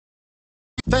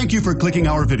Thank you for clicking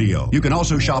our video. You can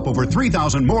also shop over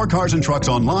 3,000 more cars and trucks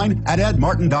online at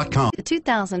edmartin.com. The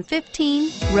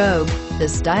 2015 Rogue. The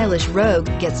stylish Rogue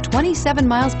gets 27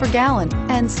 miles per gallon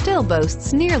and still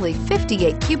boasts nearly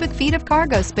 58 cubic feet of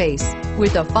cargo space.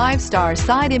 With a 5-star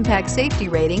side impact safety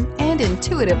rating and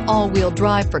intuitive all-wheel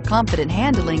drive for confident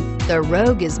handling, the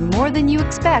Rogue is more than you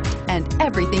expect and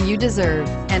everything you deserve,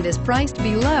 and is priced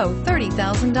below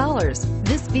 $30,000.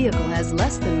 This vehicle has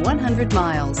less than 100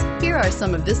 miles. Here are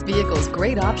some of this vehicle's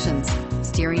great options: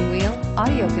 steering wheel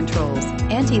audio controls,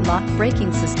 anti-lock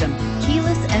braking system,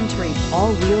 keyless entry,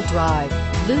 all-wheel drive,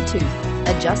 Bluetooth,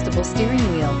 adjustable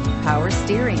steering wheel, power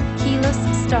steering, keyless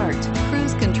start,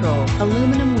 cruise control,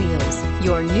 aluminum wheels.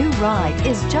 Your new ride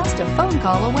is just a phone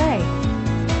call away.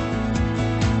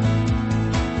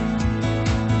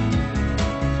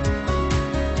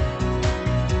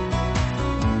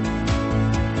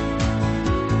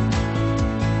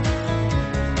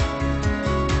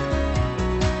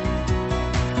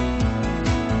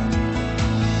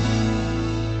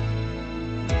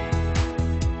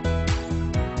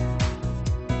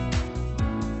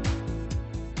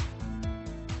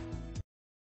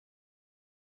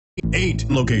 Eight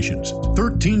locations,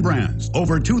 13 brands,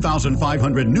 over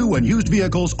 2,500 new and used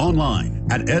vehicles online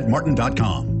at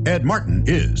edmartin.com. Ed Martin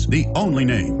is the only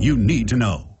name you need to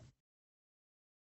know.